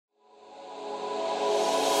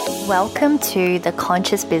Welcome to the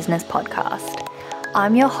Conscious Business Podcast.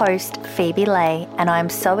 I'm your host, Phoebe Lay, and I'm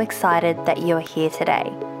so excited that you're here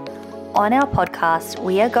today. On our podcast,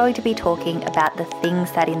 we are going to be talking about the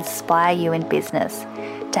things that inspire you in business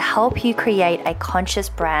to help you create a conscious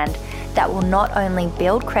brand that will not only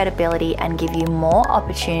build credibility and give you more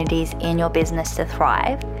opportunities in your business to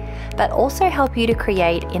thrive, but also help you to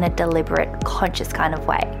create in a deliberate, conscious kind of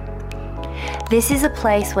way. This is a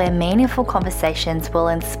place where meaningful conversations will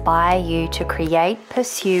inspire you to create,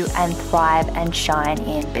 pursue, and thrive and shine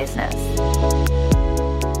in business.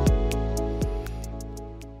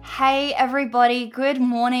 Hey everybody, good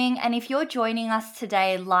morning. And if you're joining us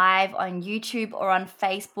today live on YouTube or on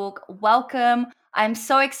Facebook, welcome. I'm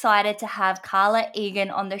so excited to have Carla Egan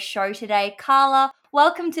on the show today. Carla,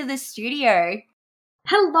 welcome to the studio.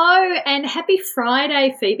 Hello and happy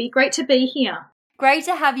Friday, Phoebe. Great to be here. Great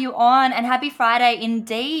to have you on, and happy Friday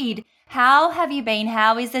indeed. How have you been?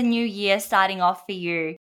 How is the new year starting off for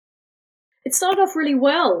you? It started off really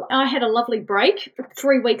well. I had a lovely break,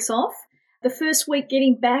 3 weeks off. The first week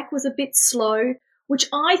getting back was a bit slow, which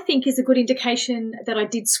I think is a good indication that I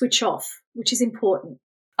did switch off, which is important.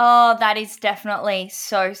 Oh, that is definitely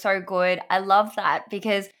so good. I love that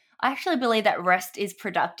because I actually believe that rest is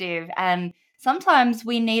productive and sometimes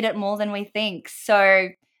we need it more than we think. So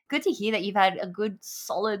good to hear that you've had a good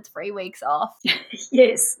solid 3 weeks off.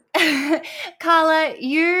 Yes. Carla,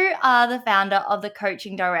 you are the founder of the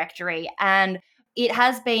Coaching Directory, and it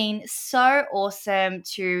has been so awesome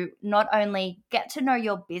to not only get to know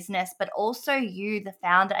your business, but also you, the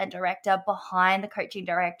founder and director behind the Coaching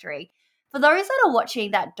Directory. For those that are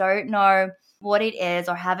watching that don't know what it is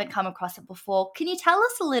or haven't come across it before, can you tell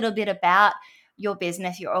us a little bit about your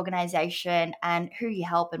business, your organization, and who you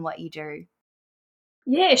help and what you do?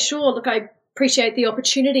 Yeah, sure. Look, I appreciate the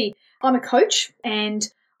opportunity. I'm a coach and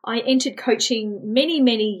I entered coaching many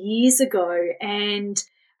years ago. And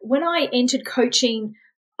when I entered coaching,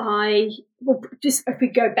 just if we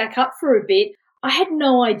go back up for a bit, I had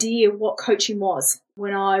no idea what coaching was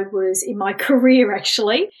when I was in my career,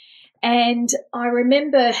 actually. And I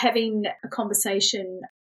remember having a conversation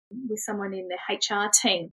with someone in the HR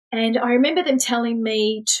team. And I remember them telling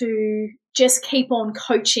me to just keep on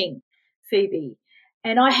coaching, Phoebe.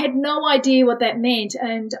 And I had no idea what that meant.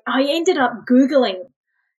 And I ended up Googling,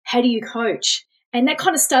 how do you coach? And that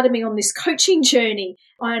kind of started me on this coaching journey.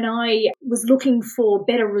 And I was looking for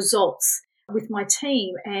better results with my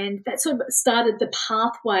team. And that sort of started the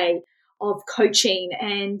pathway of coaching.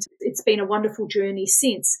 And it's been a wonderful journey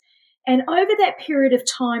since. And over that period of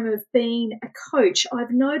time of being a coach, I've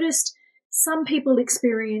noticed some people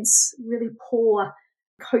experience really poor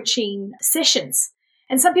coaching sessions.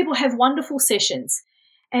 And some people have wonderful sessions.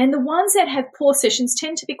 And the ones that have poor sessions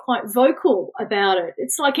tend to be quite vocal about it.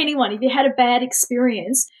 It's like anyone. If you had a bad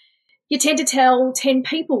experience, you tend to tell 10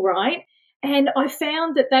 people, right? And I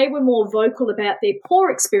found that they were more vocal about their poor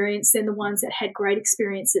experience than the ones that had great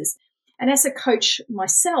experiences. And as a coach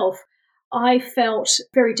myself, I felt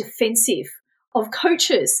very defensive of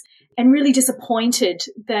coaches and really disappointed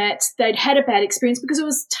that they'd had a bad experience because it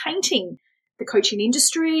was tainting the coaching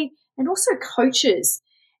industry and also coaches.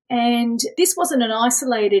 And this wasn't an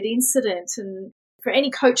isolated incident. And for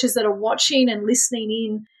any coaches that are watching and listening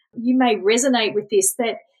in, you may resonate with this,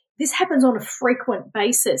 that this happens on a frequent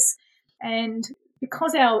basis. And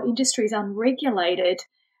because our industry is unregulated,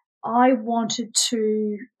 I wanted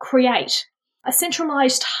to create a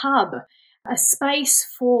centralized hub, a space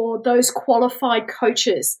for those qualified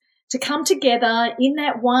coaches to come together in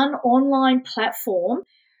that one online platform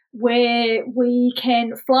where we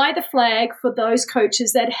can fly the flag for those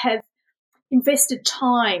coaches that have invested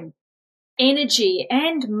time, energy,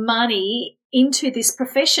 and money into this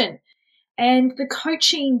profession. And the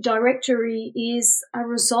Coaching Directory is a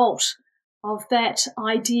result of that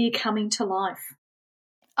idea coming to life.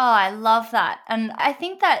 Oh, I love that. And I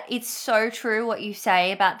think that it's so true what you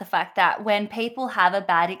say about the fact that when people have a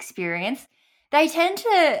bad experience, they tend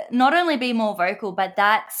to not only be more vocal, but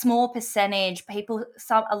that small percentage,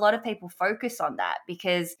 a lot of people focus on that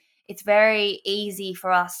because it's very easy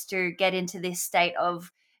for us to get into this state of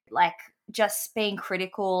like just being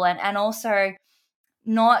critical and also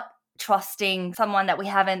not trusting someone that we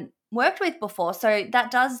haven't worked with before. So that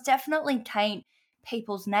does definitely taint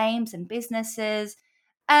people's names and businesses.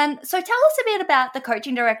 And so tell us a bit about the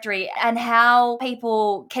Coaching Directory and how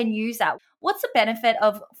people can use that. What's the benefit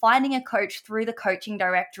of finding a coach through the Coaching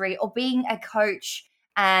Directory or being a coach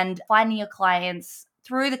and finding your clients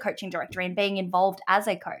through the Coaching Directory and being involved as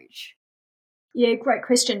a coach? Yeah, great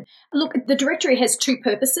question. Look, the directory has two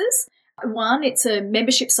purposes. One, it's a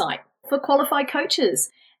membership site for qualified coaches.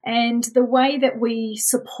 And the way that we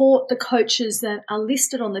support the coaches that are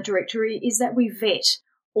listed on the directory is that we vet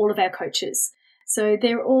all of our coaches. So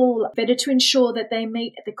they're all vetted to ensure that they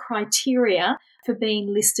meet the criteria for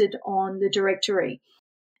being listed on the directory.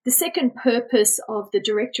 The second purpose of the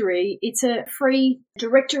directory, it's a free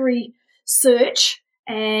directory search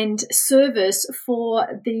and service for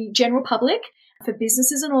the general public, for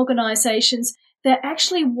businesses and organisations that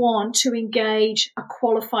actually want to engage a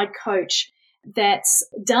qualified coach that's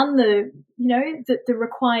done the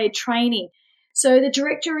required training. So the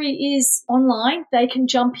directory is online. They can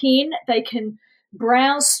jump in, they can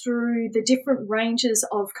browse through the different ranges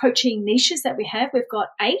of coaching niches that we have. We've got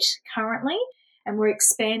 8 currently, and we're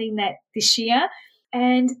expanding that this year.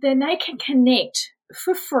 And then they can connect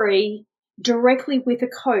for free directly with a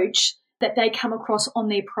coach that they come across on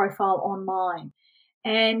their profile online.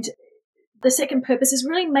 And the second purpose is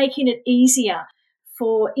really making it easier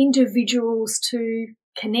for individuals to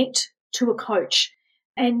connect to a coach.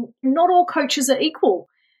 And not all coaches are equal.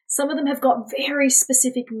 Some of them have got very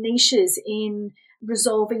specific niches in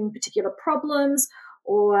resolving particular problems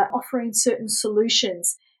or offering certain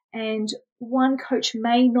solutions. And one coach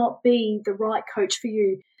may not be the right coach for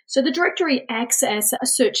you. So the directory acts as a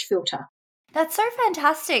search filter. That's so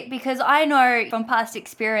fantastic, because I know from past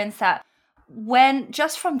experience that when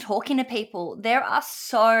just from talking to people, there are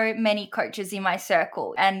so many coaches in my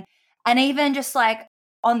circle. And even just like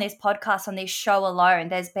on this podcast, on this show alone,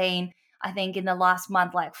 there's been, I think in the last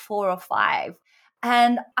month, like 4 or 5.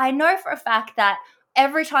 And I know for a fact that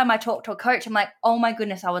every time I talk to a coach, I'm like, oh my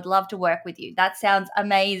goodness, I would love to work with you. That sounds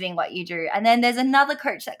amazing what you do. And then there's another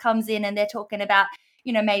coach that comes in and they're talking about,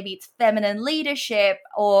 maybe it's feminine leadership,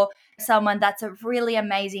 or someone that's a really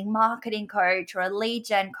amazing marketing coach or a lead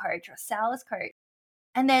gen coach or a sales coach.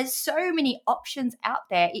 And there's so many options out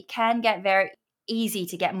there. It can get very easy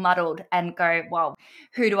to get muddled and go, well,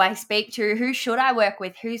 who do I speak to? Who should I work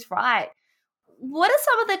with? Who's right? What are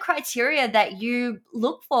some of the criteria that you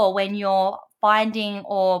look for when you're finding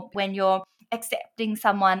or when you're accepting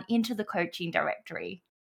someone into the coaching directory?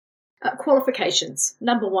 Qualifications.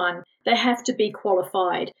 Number one, they have to be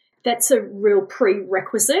qualified. That's a real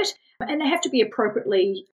prerequisite. And they have to be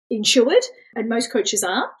appropriately insured, and most coaches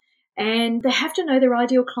are. And they have to know their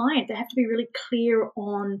ideal client. They have to be really clear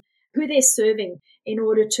on who they're serving in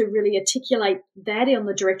order to really articulate that on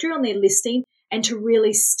the directory, on their listing, and to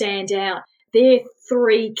really stand out. They're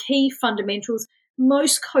 3 key fundamentals.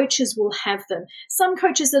 Most coaches will have them. Some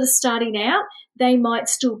coaches that are starting out, they might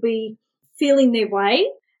still be feeling their way.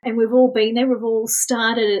 And we've all been there. We've all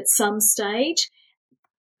started at some stage.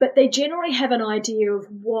 But they generally have an idea of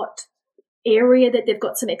what area that they've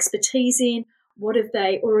got some expertise in, what have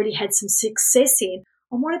they already had some success in,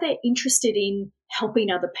 and what are they interested in helping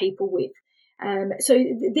other people with. So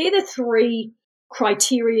they're the 3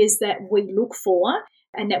 criterias that we look for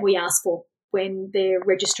and that we ask for when they're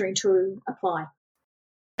registering to apply.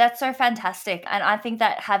 That's so fantastic. And I think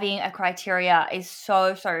that having a criteria is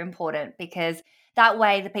so, so important, because that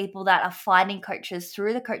way the people that are finding coaches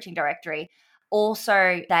through the coaching directory,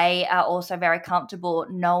 also they are also very comfortable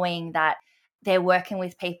knowing that they're working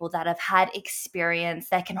with people that have had experience,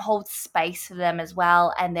 they can hold space for them as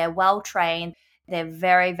well, and they're well trained. They're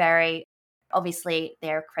very, very, obviously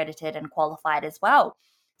they're accredited and qualified as well.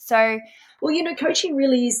 So, well, coaching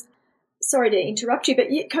really is, sorry to interrupt you, but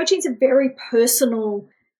coaching is a very personal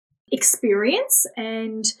experience,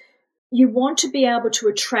 and you want to be able to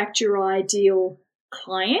attract your ideal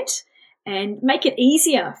client and make it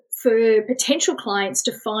easier for potential clients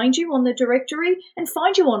to find you on the directory and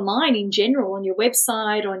find you online in general, on your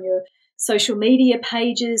website, on your social media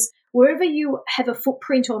pages, wherever you have a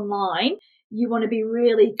footprint online. You want to be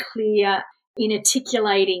really clear in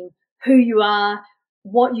articulating who you are,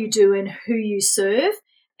 what you do, and who you serve.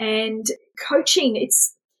 And coaching,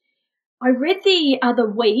 I read the other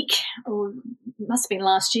week, or it must have been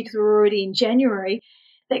last year because we're already in January,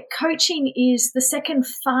 that coaching is the second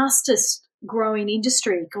fastest growing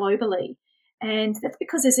industry globally. And that's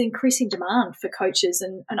because there's increasing demand for coaches.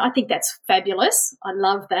 And I think that's fabulous. I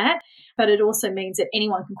love that. But it also means that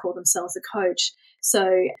anyone can call themselves a coach. So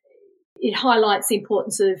it highlights the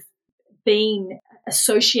importance of being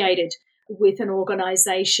associated with an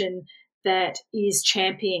organisation that is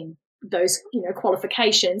championing those,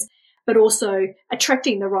 qualifications, but also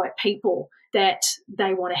attracting the right people that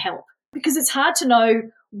they want to help. Because it's hard to know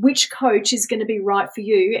which coach is going to be right for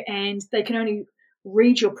you, and they can only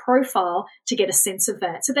read your profile to get a sense of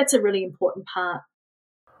that. So that's a really important part.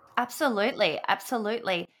 absolutely,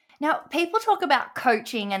 absolutely. Now, people talk about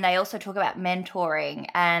coaching and they also talk about mentoring,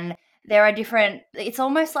 and There are different, it's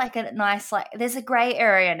almost like a nice, like there's a gray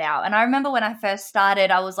area now. And I remember when I first started,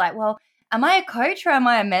 I was like, well, am I a coach or am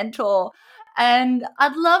I a mentor? And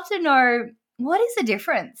I'd love to know, what is the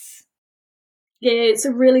difference? Yeah, it's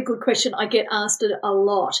a really good question. I get asked it a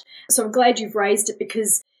lot. So I'm glad you've raised it,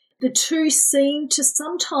 because the two seem to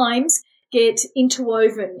sometimes get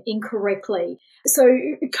interwoven incorrectly. So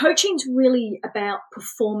coaching's really about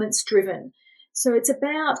performance driven. So it's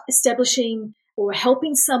about establishing or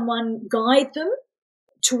helping someone, guide them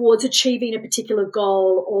towards achieving a particular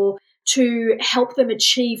goal, or to help them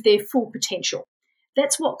achieve their full potential.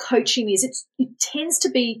 That's what coaching is. It tends to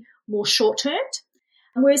be more short term,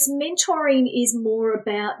 whereas mentoring is more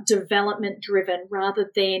about development driven rather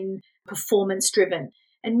than performance driven.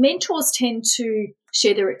 And mentors tend to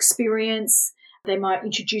share their experience. They might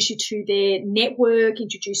introduce you to their network,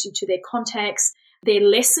 introduce you to their contacts, their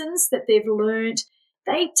lessons that they've learned.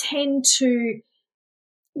 They tend to,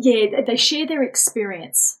 they share their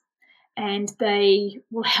experience, and they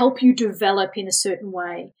will help you develop in a certain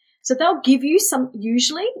way. So they'll give you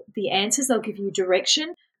usually the answers, they'll give you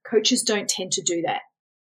direction. Coaches don't tend to do that.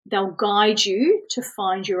 They'll guide you to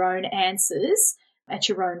find your own answers at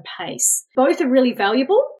your own pace. Both are really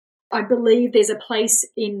valuable. I believe there's a place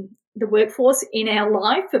in the workforce in our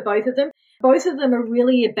life for both of them. Both of them are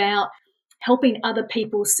really about helping other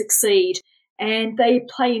people succeed, and they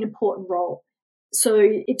play an important role. So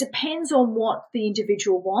it depends on what the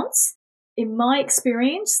individual wants. In my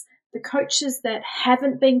experience, the coaches that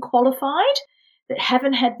haven't been qualified, that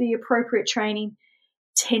haven't had the appropriate training,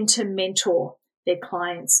 tend to mentor their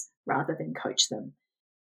clients rather than coach them.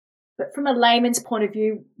 But from a layman's point of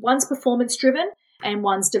view, one's performance driven and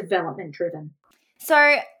one's development driven.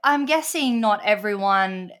 So I'm guessing not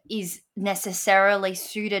everyone is necessarily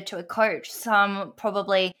suited to a coach. Some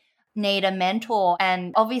probably need a mentor.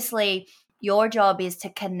 And obviously, your job is to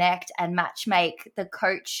connect and matchmake the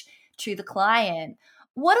coach to the client.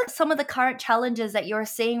 What are some of the current challenges that you're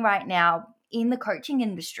seeing right now in the coaching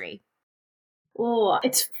industry? Oh,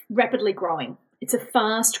 it's rapidly growing. It's a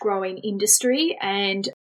fast growing industry, and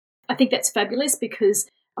I think that's fabulous, because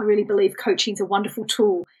I really believe coaching is a wonderful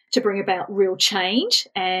tool to bring about real change.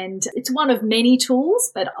 And it's one of many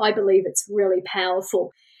tools, but I believe it's really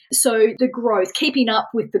powerful. So the growth, keeping up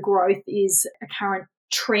with the growth, is a current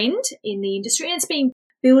trend in the industry, and it's been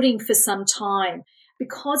building for some time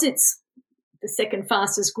because it's the second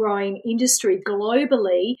fastest growing industry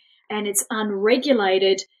globally and it's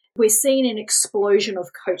unregulated. We're seeing an explosion of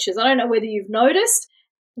coaches. I don't know whether you've noticed,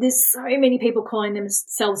 there's so many people calling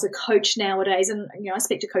themselves a coach nowadays. And, I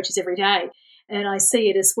speak to coaches every day and I see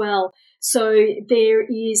it as well. So there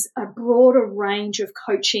is a broader range of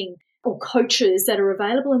coaching or coaches that are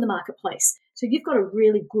available in the marketplace. So you've got a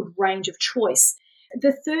really good range of choice.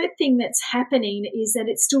 The third thing that's happening is that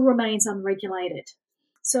it still remains unregulated.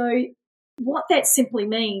 So what that simply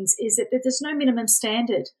means is that there's no minimum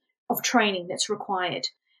standard of training that's required.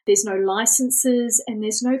 There's no licenses and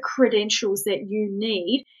there's no credentials that you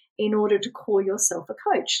need in order to call yourself a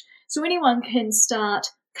coach. So anyone can start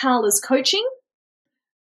Carla's Coaching,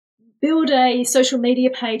 build a social media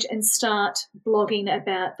page and start blogging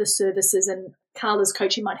about the services, and Carla's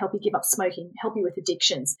Coaching might help you give up smoking, help you with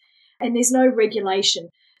addictions. And there's no regulation.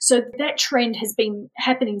 So that trend has been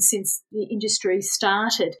happening since the industry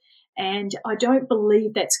started, and I don't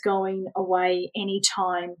believe that's going away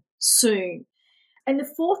anytime soon. And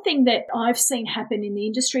the fourth thing that I've seen happen in the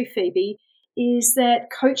industry, Phoebe, is that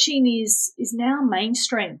coaching is now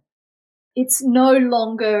mainstream. It's no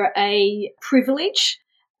longer a privilege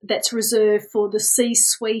that's reserved for the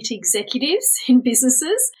C-suite executives in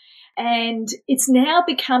businesses, and it's now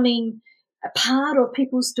becoming a part of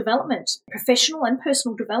people's development, professional and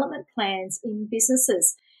personal development plans in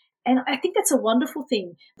businesses. And I think that's a wonderful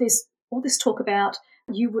thing. There's all this talk about,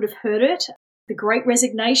 you would have heard it, the Great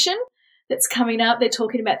Resignation that's coming up. They're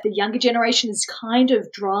talking about the younger generation is kind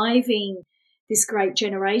of driving this great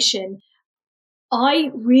generation. I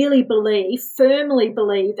really firmly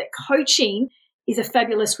believe that coaching is a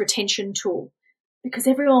fabulous retention tool, because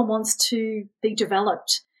everyone wants to be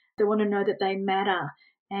developed. They want to know that they matter.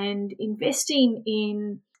 And investing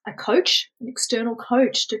in a coach, an external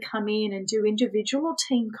coach to come in and do individual or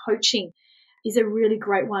team coaching, is a really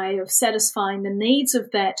great way of satisfying the needs of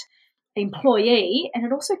that employee, and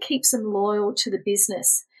it also keeps them loyal to the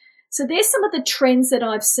business. So there's some of the trends that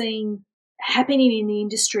I've seen happening in the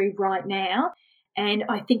industry right now, and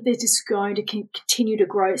I think they're just going to continue to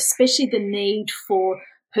grow, especially the need for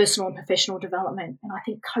personal and professional development. And I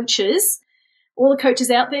think coaches, all the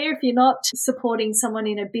coaches out there, if you're not supporting someone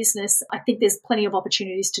in a business, I think there's plenty of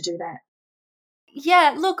opportunities to do that.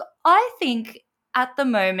 Yeah, look, I think at the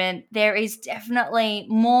moment, there is definitely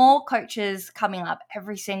more coaches coming up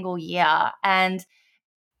every single year. And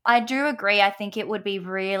I do agree. I think it would be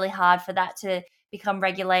really hard for that to become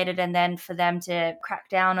regulated and then for them to crack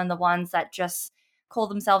down on the ones that just call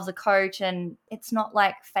themselves a coach. And it's not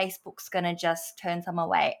like Facebook's going to just turn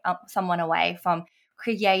someone away from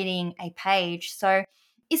creating a page. So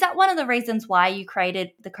is that one of the reasons why you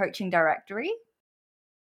created the coaching directory?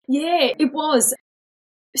 Yeah, it was.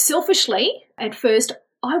 Selfishly, at first,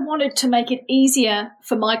 I wanted to make it easier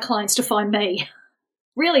for my clients to find me.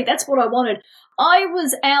 Really, that's what I wanted. I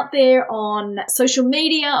was out there on social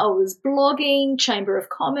media. I was blogging, Chamber of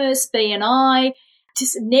Commerce, BNI,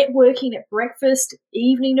 just networking at breakfast,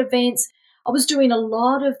 evening events. I was doing a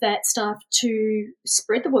lot of that stuff to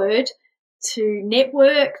spread the word, to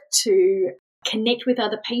network, to connect with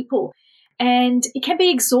other people. And it can be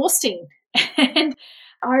exhausting. And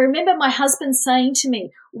I remember my husband saying to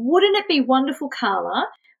me, "Wouldn't it be wonderful, Carla,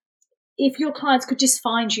 if your clients could just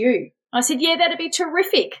find you?" I said, "Yeah, that'd be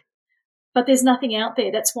terrific. But there's nothing out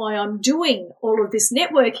there. That's why I'm doing all of this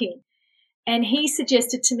networking." And he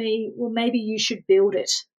suggested to me, "Well, maybe you should build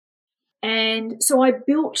it." And so I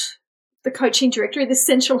built the coaching directory, the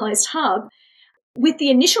centralized hub, with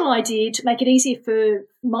the initial idea to make it easier for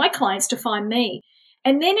my clients to find me.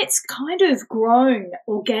 And then it's kind of grown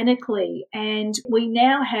organically. And we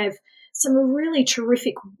now have some really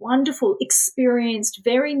terrific, wonderful, experienced,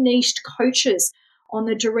 very niched coaches on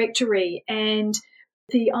the directory. And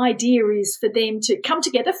the idea is for them to come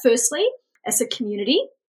together, firstly, as a community,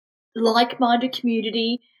 like-minded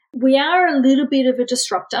community. We are a little bit of a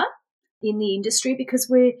disruptor in the industry because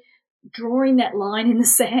we're drawing that line in the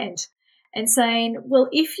sand and saying, well,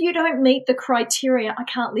 if you don't meet the criteria, I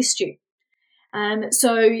can't list you.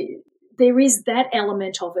 So there is that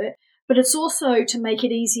element of it, but it's also to make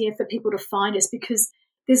it easier for people to find us, because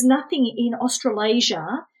there's nothing in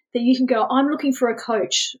Australasia that you can go, I'm looking for a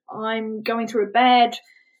coach. I'm going through a bad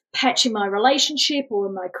patch in my relationship or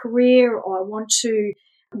in my career, or I want to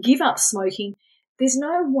give up smoking. There's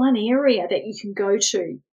no one area that you can go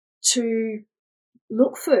to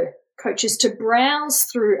look for coaches, to browse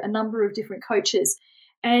through a number of different coaches.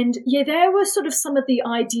 And yeah, there were sort of some of the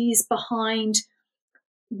ideas behind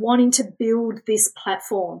wanting to build this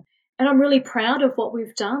platform. And I'm really proud of what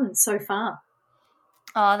we've done so far.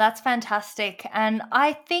 Oh, that's fantastic. And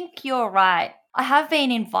I think you're right. I have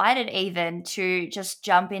been invited even to just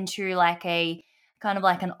jump into like a kind of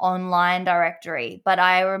like an online directory, but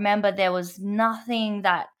I remember there was nothing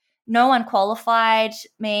that no one qualified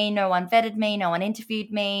me, no one vetted me, no one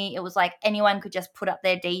interviewed me. It was like anyone could just put up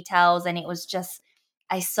their details and it was just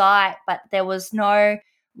a site, but there was no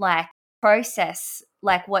like process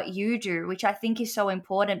like what you do, which I think is so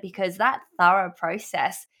important because that thorough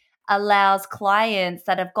process allows clients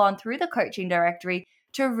that have gone through the coaching directory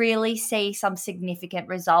to really see some significant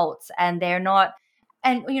results. And they're not,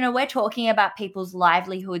 and we're talking about people's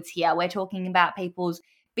livelihoods here. We're talking about people's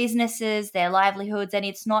businesses, their livelihoods. And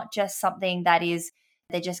it's not just something that is,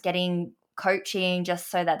 they're just getting coaching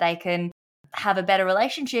just so that they can have a better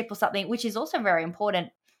relationship or something, which is also very important.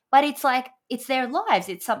 But it's like, it's their lives.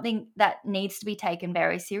 It's something that needs to be taken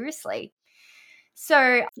very seriously.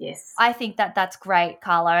 So Yes. I think that that's great,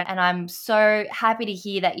 Carla. And I'm so happy to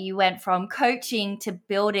hear that you went from coaching to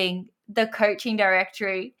building the coaching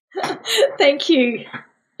directory. Thank you.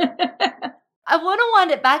 I want to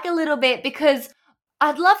wind it back a little bit because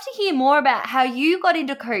I'd love to hear more about how you got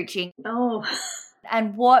into coaching Oh,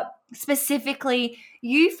 and what specifically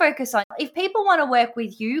you focus on. If people want to work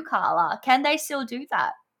with you, Carla, can they still do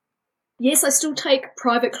that? yes, I still take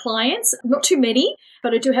private clients, not too many,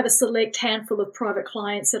 but I do have a select handful of private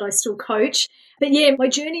clients that I still coach. But yeah, my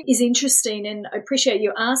journey is interesting and I appreciate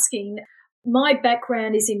you asking. My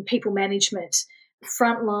background is in people management,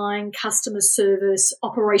 frontline, customer service,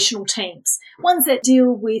 operational teams, ones that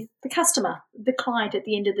deal with the customer, the client at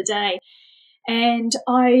the end of the day. And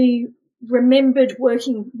I remembered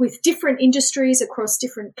working with different industries across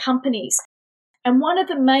different companies. And one of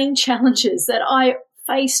the main challenges that I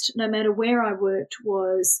faced no matter where I worked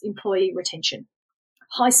was employee retention,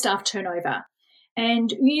 high staff turnover.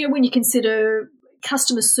 And when you consider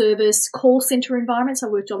customer service, call center environments, I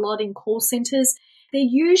worked a lot in call centers. They're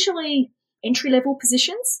usually entry-level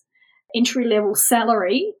positions, entry-level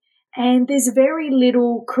salary, and there's very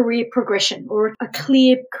little career progression or a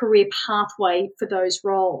clear career pathway for those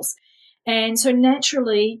roles. And so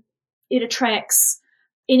naturally, it attracts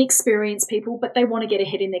inexperienced people, but they want to get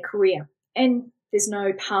ahead in their career, and there's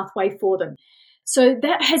no pathway for them. So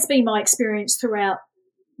that has been my experience throughout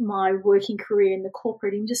my working career in the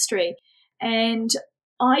corporate industry. And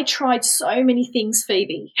I tried so many things,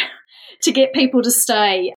 Phoebe, to get people to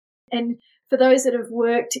stay. And for those that have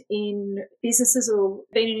worked in businesses or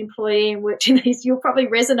been an employee and worked in these, you'll probably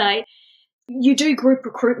resonate. You do group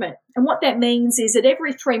recruitment. And what that means is that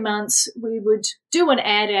every 3 months we would do an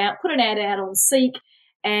ad out, put an ad out on Seek,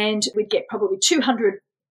 and we'd get probably 200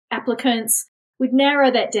 applicants. We'd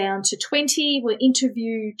narrow that down to 20. We'd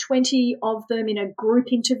interview 20 of them in a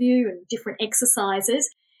group interview and different exercises.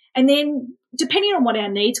 And then depending on what our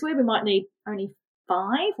needs were, we might need only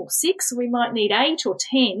 5 or 6, we might need 8 or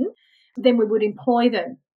 10, then we would employ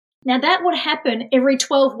them. Now that would happen every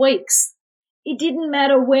 12 weeks. It didn't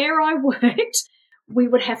matter where I worked, we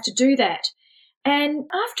would have to do that. And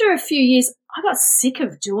after a few years, I got sick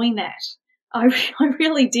of doing that. I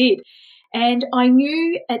really did. And I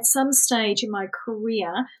knew at some stage in my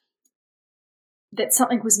career that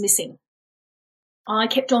something was missing. I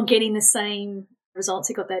kept on getting the same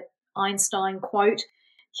results. I got that Einstein quote,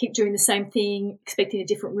 keep doing the same thing, expecting a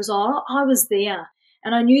different result. I was there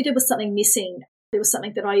and I knew there was something missing. There was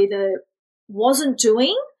something that I either wasn't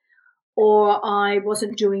doing or I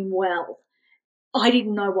wasn't doing well. I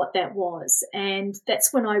didn't know what that was. And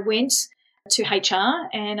that's when I went to HR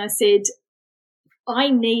and I said, I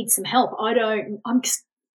need some help. I've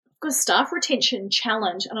got a staff retention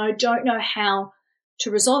challenge and I don't know how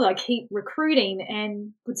to resolve it. I keep recruiting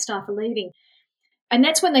and good staff are leaving. And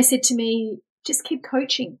that's when they said to me, just keep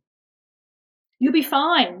coaching. You'll be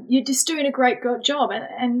fine. You're just doing a great job.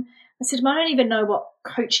 And I said, I don't even know what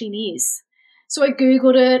coaching is. So I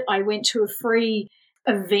Googled it. I went to a free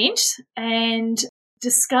event and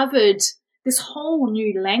discovered this whole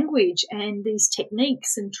new language and these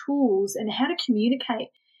techniques and tools and how to communicate.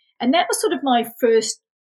 And that was sort of my first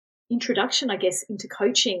introduction, I guess, into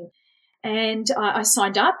coaching. And I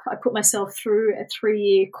signed up. I put myself through a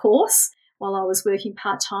 3-year course while I was working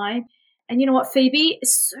part-time. And you know what, Phoebe?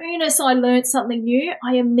 As soon as I learned something new,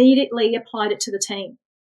 I immediately applied it to the team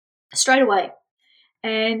straight away.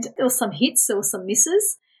 And there were some hits, there were some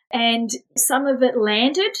misses, and some of it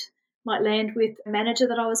landed, might land with a manager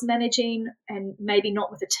that I was managing and maybe not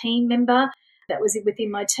with a team member that was within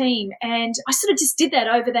my team. And I sort of just did that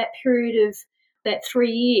over that period of that 3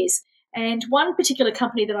 years. And one particular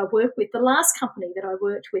company that I worked with, the last company that I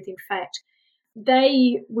worked with, in fact,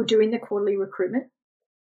 they were doing the quarterly recruitment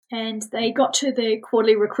and they got to the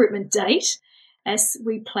quarterly recruitment date as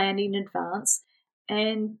we planned in advance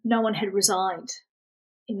and no one had resigned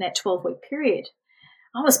in that 12-week period.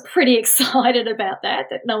 I was pretty excited about that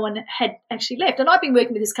no one had actually left. And I've been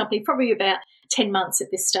working with this company probably about 10 months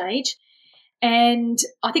at this stage. And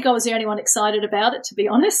I think I was the only one excited about it, to be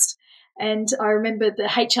honest. And I remember the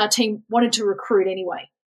HR team wanted to recruit anyway.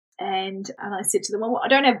 And I said to them, well, I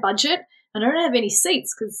don't have budget and I don't have any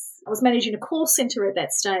seats because I was managing a call centre at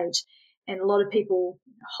that stage and a lot of people,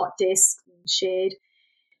 hot desks and shared.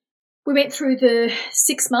 We went through the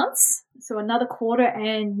 6 months, so another quarter,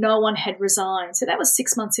 and no one had resigned. So that was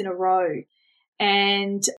 6 months in a row.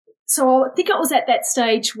 And so I think I was at that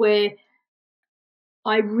stage where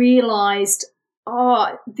I realised,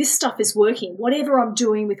 this stuff is working. Whatever I'm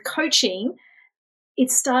doing with coaching,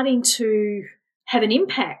 it's starting to have an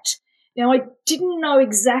impact. Now, I didn't know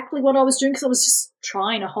exactly what I was doing because I was just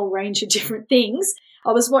trying a whole range of different things.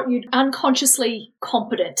 I was what you'd unconsciously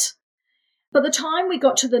competent. By the time we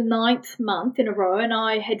got to the 9th month in a row, and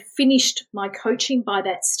I had finished my coaching by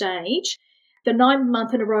that stage, the 9th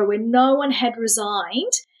month in a row where no one had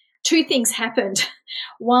resigned, 2 things happened.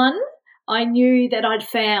 One, I knew that I'd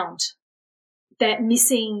found that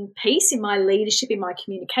missing piece in my leadership, in my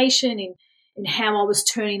communication, in how I was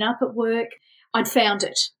turning up at work. I'd found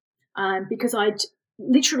it because I'd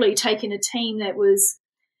literally taken a team that was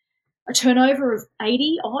a turnover of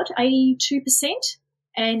 82%,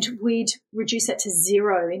 and we'd reduce that to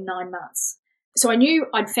 0 in 9 months. So I knew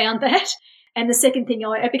I'd found that. And the second thing,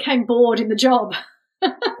 I became bored in the job.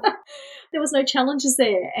 There was no challenges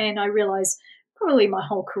there. And I realised probably my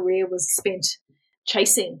whole career was spent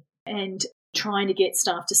chasing and trying to get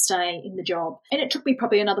staff to stay in the job. And it took me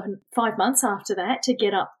probably another 5 months after that to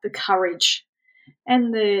get up the courage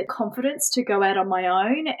and the confidence to go out on my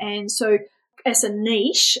own. And so as a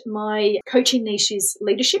niche, my coaching niche is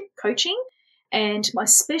leadership coaching, and my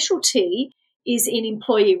specialty is in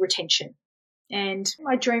employee retention. And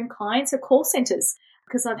my dream clients are call centres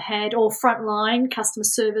because I've had, or frontline customer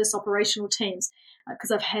service operational teams,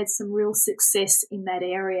 because I've had some real success in that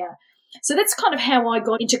area. So that's kind of how I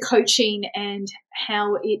got into coaching and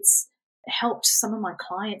how it's helped some of my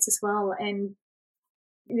clients as well. And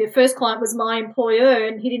the first client was my employer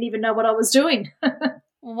and he didn't even know what I was doing.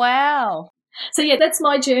 Wow. So, yeah, that's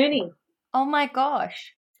my journey. Oh, my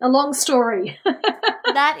gosh. A long story.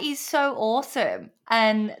 That is so awesome.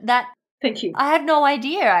 And that Thank you. I had no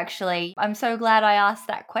idea, actually. I'm so glad I asked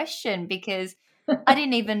that question because I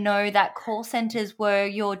didn't even know that call centers were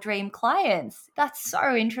your dream clients. That's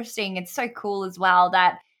so interesting. It's so cool as well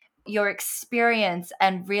that your experience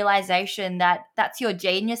and realization that that's your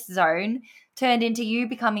genius zone turned into you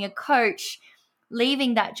becoming a coach,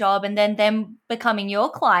 leaving that job, and then them becoming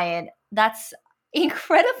your client. That's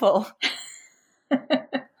incredible.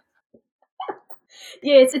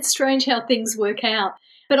 Yeah, it's strange how things work out.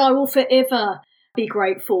 But I will forever be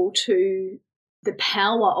grateful to the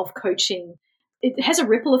power of coaching. It has a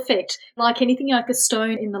ripple effect. Like anything, like a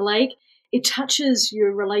stone in the lake, it touches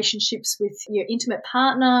your relationships with your intimate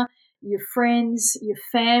partner, your friends, your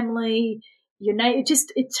family,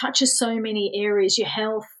 it touches so many areas, your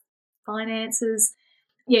health, finances.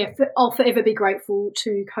 Yeah, I'll forever be grateful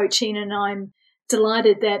to coaching, and I'm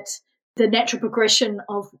delighted that the natural progression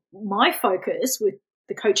of my focus with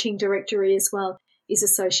the coaching directory as well is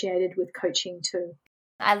associated with coaching too.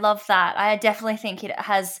 I love that. I definitely think it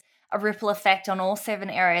has a ripple effect on all 7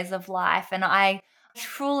 areas of life. And I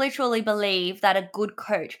truly, truly believe that a good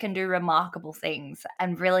coach can do remarkable things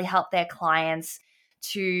and really help their clients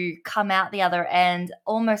to come out the other end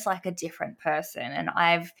almost like a different person. And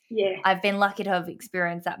Yeah. I've been lucky to have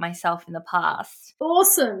experienced that myself in the past.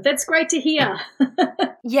 Awesome. That's great to hear.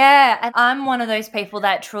 Yeah, and I'm one of those people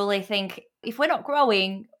that truly think if we're not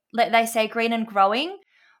growing, they say green and growing,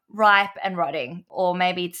 ripe and rotting, or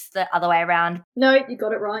maybe it's the other way around. No, you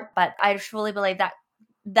got it right. But I truly believe that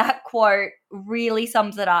that quote really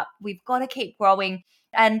sums it up. We've got to keep growing,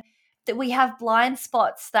 and that we have blind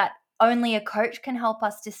spots that only a coach can help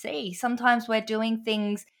us to see. Sometimes we're doing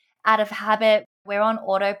things out of habit. We're on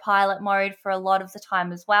autopilot mode for a lot of the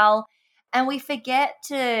time as well. And we forget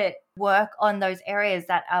to work on those areas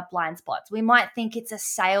that are blind spots. We might think it's a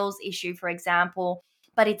sales issue, for example,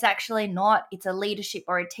 but it's actually not. It's a leadership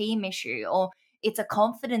or a team issue, or it's a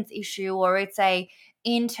confidence issue, or it's a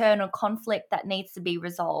internal conflict that needs to be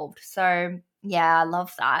resolved. So, yeah, I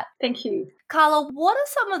love that. Thank you. Carla, what are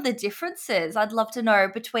some of the differences I'd love to know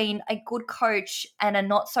between a good coach and a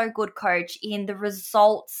not so good coach in the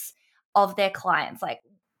results of their clients? Like,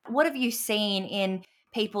 what have you seen in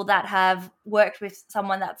people that have worked with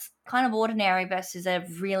someone that's kind of ordinary versus a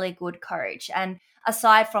really good coach? And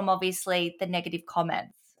aside from obviously the negative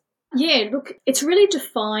comments. Yeah, look, it's really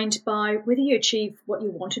defined by whether you achieve what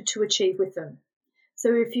you wanted to achieve with them.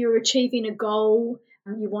 So if you're achieving a goal,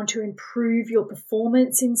 you want to improve your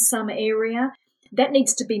performance in some area, that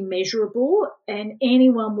needs to be measurable, and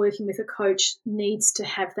anyone working with a coach needs to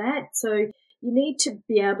have that. So you need to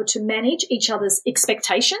be able to manage each other's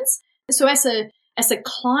expectations. So as a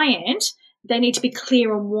client, they need to be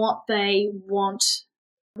clear on what they want,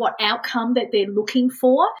 what outcome that they're looking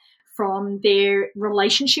for from their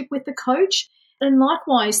relationship with the coach. And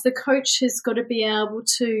likewise, the coach has got to be able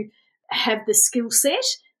to have the skill set,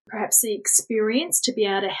 perhaps the experience to be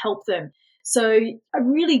able to help them. So a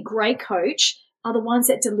really great coach are the ones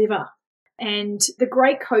that deliver. And the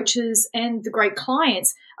great coaches and the great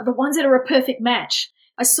clients are the ones that are a perfect match.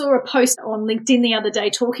 I saw a post on LinkedIn the other day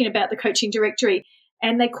talking about the coaching directory,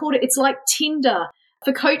 and they called it's like Tinder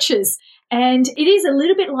for coaches. And it is a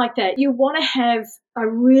little bit like that. You want to have a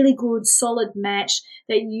really good, solid match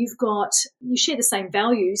that you share the same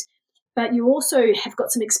values, but you also have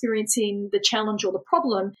got some experience in the challenge or the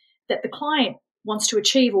problem that the client wants to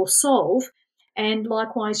achieve or solve. And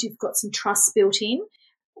likewise, you've got some trust built in.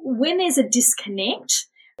 When there's a disconnect,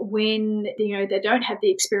 when they don't have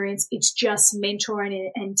the experience, it's just mentoring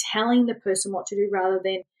and telling the person what to do rather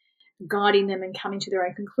than guiding them and coming to their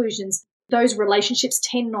own conclusions. Those relationships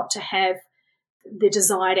tend not to have the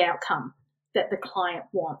desired outcome that the client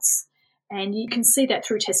wants. And you can see that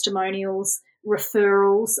through testimonials.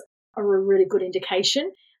 Referrals are a really good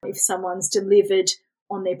indication if someone's delivered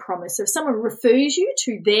on their promise. So if someone refers you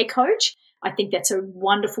to their coach, I think that's a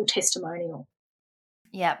wonderful testimonial.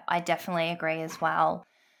 Yeah, I definitely agree as well.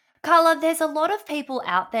 Carla, there's a lot of people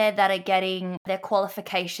out there that are getting their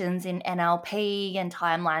qualifications in NLP and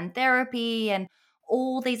timeline therapy and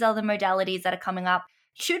all these other modalities that are coming up.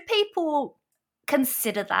 Should people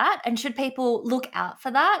consider that, and should people look out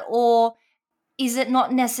for that? Or is it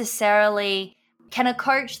not necessarily, can a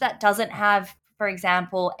coach that doesn't have, for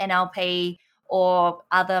example, NLP or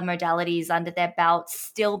other modalities under their belt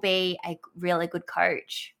still be a really good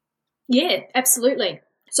coach? Yeah, absolutely.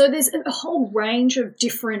 So there's a whole range of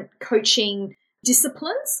different coaching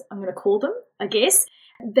disciplines, I'm going to call them, I guess,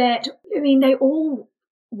 they all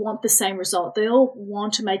want the same result. They all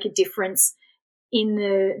want to make a difference in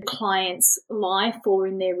the client's life or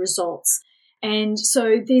in their results. And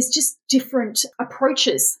so there's just different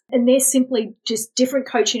approaches, and they're simply just different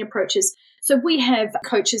coaching approaches. So we have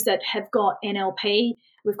coaches that have got NLP,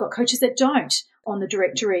 we've got coaches that don't on the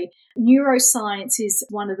directory. Neuroscience is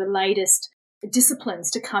one of the latest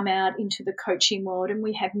disciplines to come out into the coaching world, and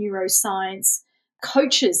we have neuroscience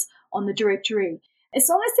coaches on the directory. As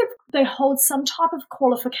long as they hold some type of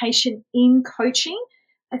qualification in coaching,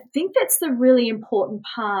 I think that's the really important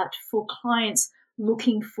part for clients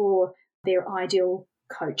looking for their ideal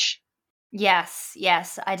coach. Yes,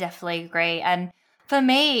 yes, I definitely agree. And for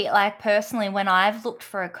me, like personally, when I've looked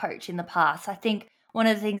for a coach in the past, I think one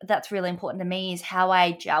of the things that's really important to me is how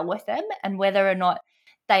I gel with them and whether or not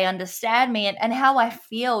they understand me and how I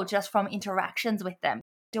feel just from interactions with them.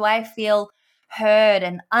 Do I feel heard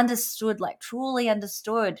and understood, like truly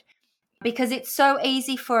understood? Because it's so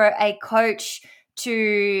easy for a coach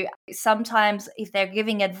to sometimes, if they're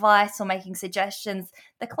giving advice or making suggestions,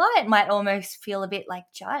 the client might almost feel a bit like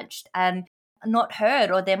judged and not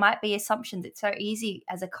heard, or there might be assumptions. It's so easy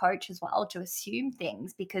as a coach as well to assume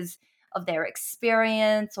things because of their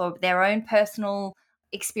experience or their own personal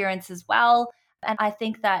experience as well. And I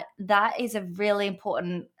think that that is a really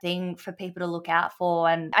important thing for people to look out for.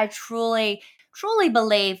 And I truly, truly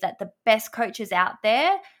believe that the best coaches out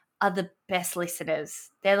there are the best listeners.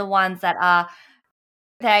 They're the ones that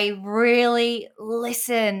they really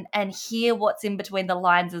listen and hear what's in between the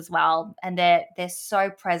lines as well. And they're so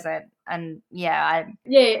present. And yeah,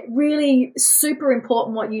 Really super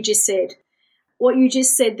important what you just said. What you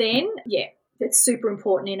just said then, that's super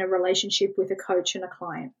important in a relationship with a coach and a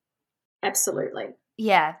client. Absolutely.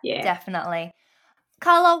 yeah, Yeah. definitely.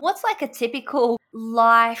 Carla, what's like a typical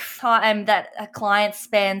lifetime that a client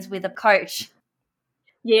spends with a coach?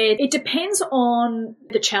 Yeah, it depends on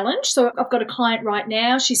the challenge. So I've got a client right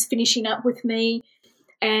now, she's finishing up with me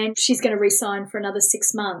and she's going to re-sign for another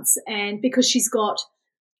 6 months. And because she's got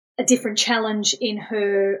a different challenge in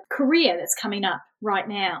her career that's coming up right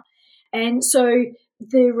now. And so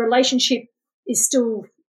the relationship is still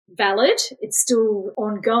valid, it's still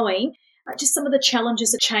ongoing. Just some of the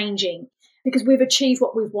challenges are changing because we've achieved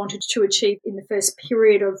what we've wanted to achieve in the first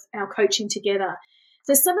period of our coaching together.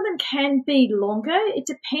 So some of them can be longer. It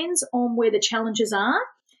depends on where the challenges are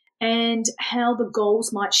and how the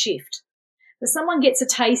goals might shift. But someone gets a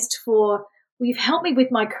taste for, well, you've helped me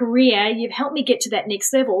with my career, you've helped me get to that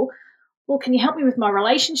next level. Well, can you help me with my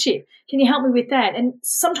relationship? Can you help me with that? And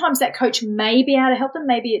sometimes that coach may be able to help them.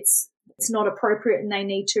 Maybe it's not appropriate and they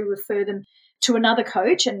need to refer them to another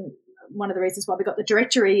coach. And one of the reasons why we got the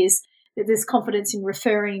directory is that there's confidence in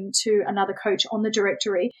referring to another coach on the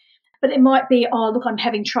directory. But it might be, oh, look, I'm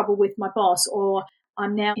having trouble with my boss, or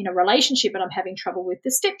I'm now in a relationship and I'm having trouble with the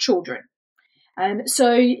stepchildren.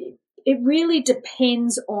 So it really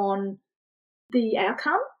depends on the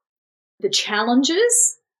outcome, the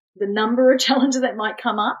challenges, the number of challenges that might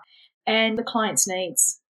come up, and the client's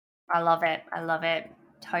needs. I love it. I love it.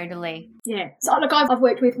 Totally. Yeah. So look, I've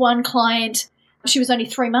worked with one client. She was only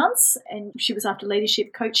 3 months and she was after leadership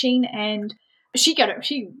coaching, and she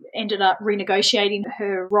ended up renegotiating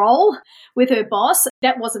her role with her boss.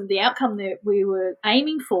 That wasn't the outcome that we were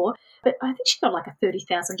aiming for, but I think she got like a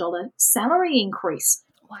 $30,000 salary increase.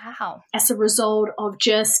 Wow. As a result of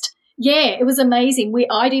just, it was amazing.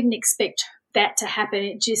 I didn't expect that to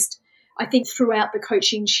happen. I think throughout the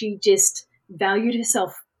coaching, she just valued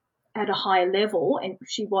herself at a higher level, and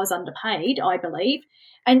she was underpaid, I believe,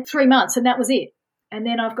 and 3 months, and that was it. And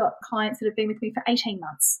then I've got clients that have been with me for 18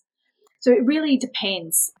 months. So it really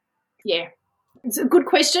depends. Yeah. It's a good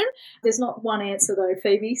question. There's not one answer though,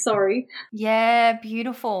 Phoebe. Sorry. Yeah,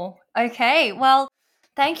 beautiful. Okay. Well,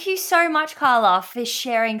 thank you so much, Carla, for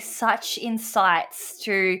sharing such insights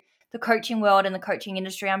to the coaching world and the coaching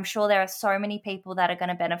industry. I'm sure there are so many people that are going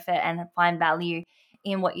to benefit and find value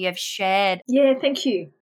in what you have shared. Yeah, thank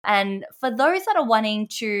you. And for those that are wanting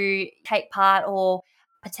to take part or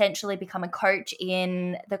potentially become a coach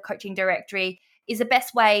in the coaching directory, is the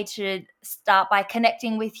best way to start by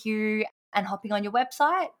connecting with you and hopping on your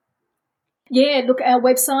website? Yeah, look, our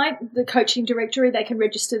website, the coaching directory, they can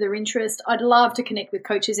register their interest. I'd love to connect with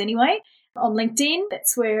coaches anyway. On LinkedIn,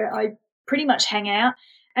 that's where I pretty much hang out.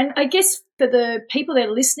 And I guess for the people that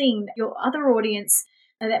are listening, your other audience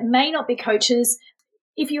that may not be coaches,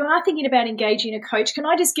 if you are thinking about engaging a coach, can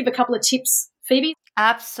I just give a couple of tips, Phoebe?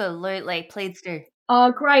 Absolutely. Please do.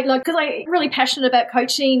 Oh, great. Because I'm really passionate about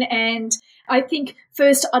coaching. And I think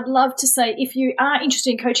first I'd love to say, if you are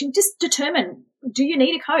interested in coaching, just determine, do you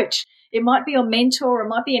need a coach? It might be your mentor, it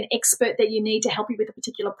might be an expert that you need to help you with a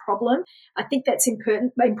particular problem. I think that's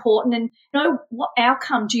important, and know what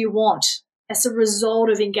outcome do you want as a result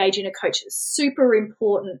of engaging a coach. It's super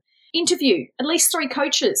important. interview at least 3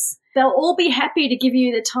 coaches. They'll all be happy to give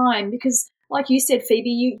you the time because, like you said, Phoebe,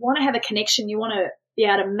 you want to have a connection. You want to be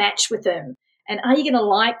able to match with them. And are you going to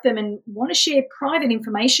like them and want to share private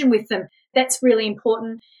information with them? That's really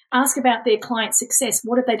important. Ask about their client success.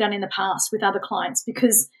 What have they done in the past with other clients?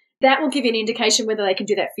 Because that will give you an indication whether they can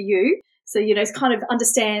do that for you. So, kind of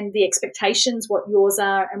understand the expectations, what yours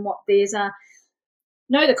are and what theirs are.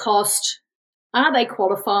 Know the cost. Are they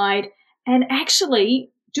qualified? And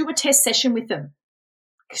actually do a test session with them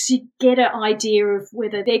because you get an idea of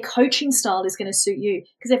whether their coaching style is going to suit you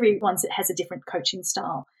because everyone has a different coaching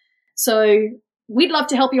style. So we'd love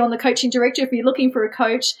to help you on the coaching director if you're looking for a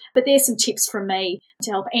coach, but there's some tips from me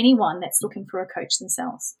to help anyone that's looking for a coach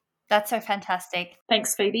themselves. That's so fantastic.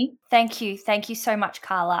 Thanks, Phoebe. Thank you. Thank you so much,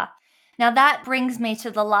 Carla. Now that brings me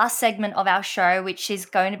to the last segment of our show, which is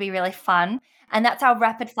going to be really fun, and that's our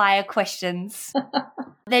rapid fire questions.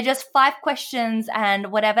 They're just 5 questions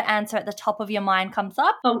and whatever answer at the top of your mind comes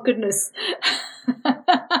up. Oh, goodness.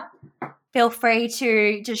 Feel free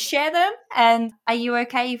to just share them. And are you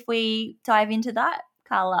okay if we dive into that,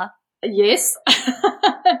 Carla? Yes.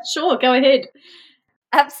 Sure, go ahead.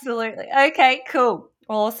 Absolutely. Okay, cool.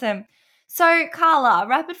 Awesome. So, Carla,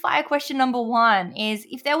 rapid fire question number 1 is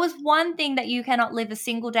if there was one thing that you cannot live a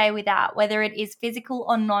single day without, whether it is physical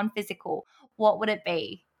or non-physical, what would it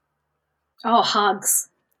be? Oh, hugs.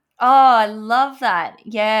 Oh, I love that.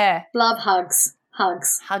 Yeah. Love hugs.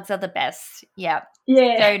 Hugs. Hugs are the best. Yeah.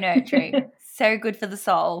 Yeah. So nurturing. So good for the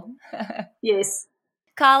soul. Yes.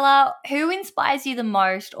 Carla, who inspires you the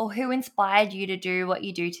most or who inspired you to do what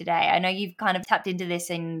you do today? I know you've kind of tapped into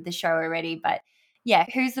this in the show already, but yeah,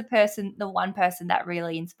 who's the one person that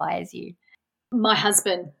really inspires you? My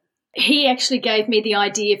husband. He actually gave me the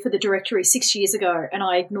idea for the directory 6 years ago and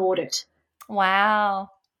I ignored it. Wow.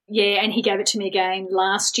 Yeah, and he gave it to me again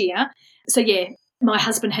last year. So, yeah, my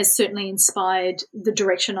husband has certainly inspired the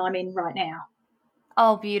direction I'm in right now.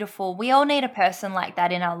 Oh, beautiful. We all need a person like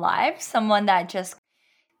that in our lives, someone that just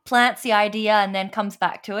plants the idea and then comes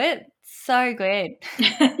back to it. So good.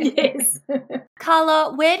 Yes.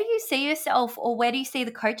 Carla, where do you see yourself or where do you see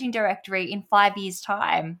the coaching directory in 5 years'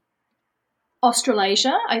 time?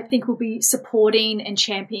 Australasia, I think we'll be supporting and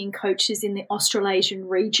championing coaches in the Australasian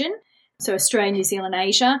region. So Australia, New Zealand,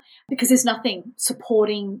 Asia, because there's nothing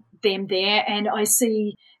supporting them there. And I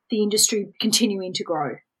see the industry continuing to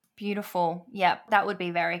grow. Beautiful. Yeah, that would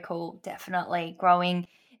be very cool. Definitely growing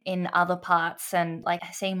in other parts and like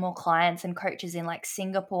seeing more clients and coaches in like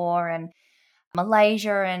Singapore and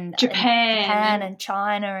Malaysia and Japan and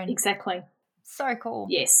China. And exactly. So cool.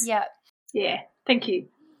 Yes. Yeah. Yeah. Thank you.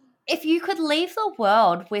 If you could leave the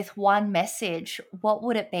world with one message, what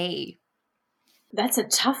would it be? That's a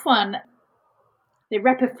tough one. The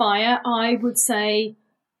rapid fire, I would say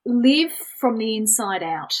live from the inside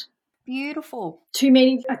out. Beautiful. Too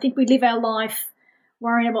many, I think we live our life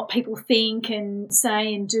worrying about what people think and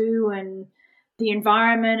say and do and the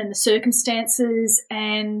environment and the circumstances.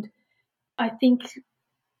 And I think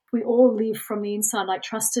we all live from the inside, like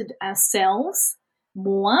trusted ourselves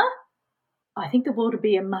more. I think the world would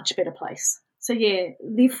be a much better place. So, yeah,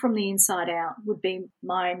 live from the inside out would be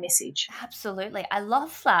my message. Absolutely. I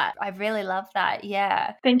love that. I really love that.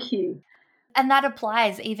 Yeah. Thank you. And that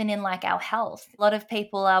applies even in like our health. A lot of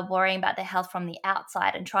people are worrying about their health from the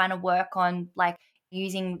outside and trying to work on like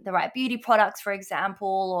using the right beauty products, for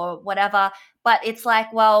example, or whatever. But it's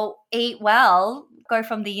like, well, eat well, go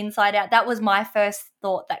from the inside out. That was my first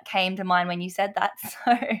thought that came to mind when you said that.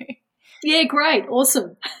 So yeah, great.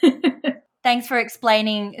 Awesome. Thanks for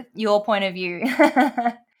explaining your point of view.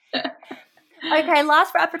 Okay,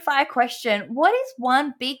 last rapid fire question. What is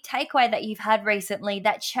one big takeaway that you've had recently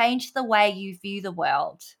that changed the way you view the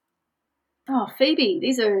world? Oh, Phoebe,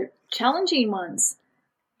 these are challenging ones.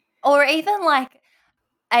 Or even like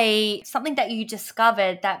something that you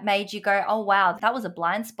discovered that made you go, oh, wow, that was a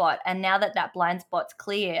blind spot. And now that blind spot's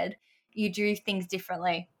cleared, you do things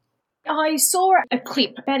differently. I saw a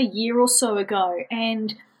clip about a year or so ago,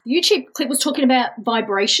 and the YouTube clip was talking about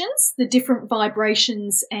vibrations, the different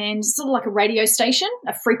vibrations, and sort of like a radio station,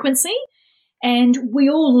 a frequency. And we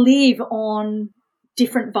all live on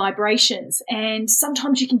different vibrations. And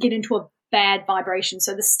sometimes you can get into a bad vibration,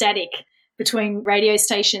 so the static between radio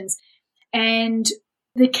stations. And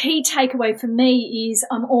the key takeaway for me is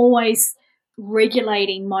I'm always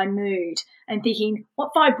regulating my mood and thinking, what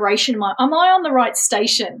vibration am I? Am I on the right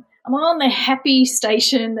station? Am I on the happy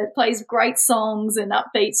station that plays great songs and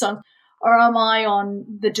upbeat songs, or am I on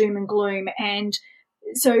the doom and gloom? And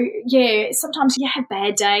so, yeah, sometimes you have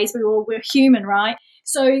bad days. We're human, right?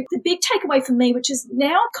 So the big takeaway for me, which is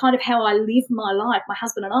now kind of how I live my life, my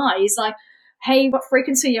husband and I, is like, hey, what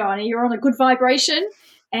frequency are you on? You're on a good vibration.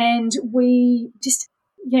 And we just,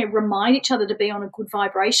 remind each other to be on a good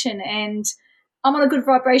vibration. And I'm on a good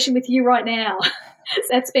vibration with you right now.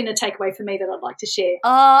 That's been a takeaway for me that I'd like to share.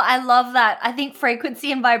 Oh, I love that. I think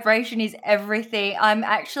frequency and vibration is everything. I'm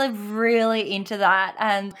actually really into that.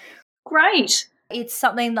 And great. It's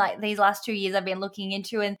something like these last 2 years I've been looking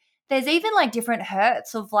into. And there's even like different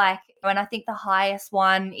hertz of like, and I think the highest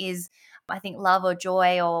one is, I think, love or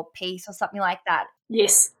joy or peace or something like that.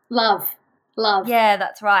 Yes, love. Yeah,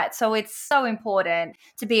 that's right. So it's so important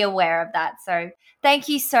to be aware of that. So thank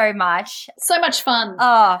you so much. So much fun.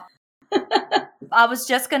 Oh, I was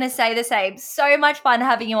just going to say the same. So much fun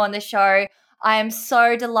having you on the show. I am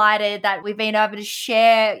so delighted that we've been able to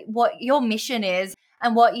share what your mission is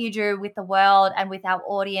and what you do with the world and with our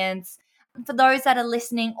audience. For those that are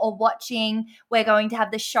listening or watching, we're going to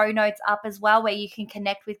have the show notes up as well, where you can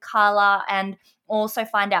connect with Carla and also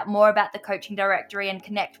find out more about the coaching directory and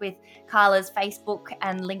connect with Carla's Facebook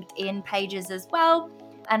and LinkedIn pages as well.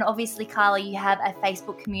 And obviously, Carla, you have a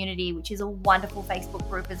Facebook community, which is a wonderful Facebook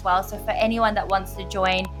group as well. So for anyone that wants to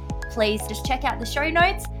join, please just check out the show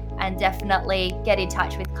notes and definitely get in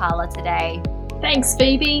touch with Carla today. Thanks,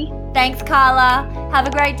 Phoebe. Thanks, Carla. Have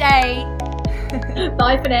a great day.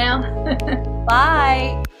 Bye for now.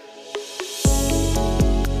 Bye.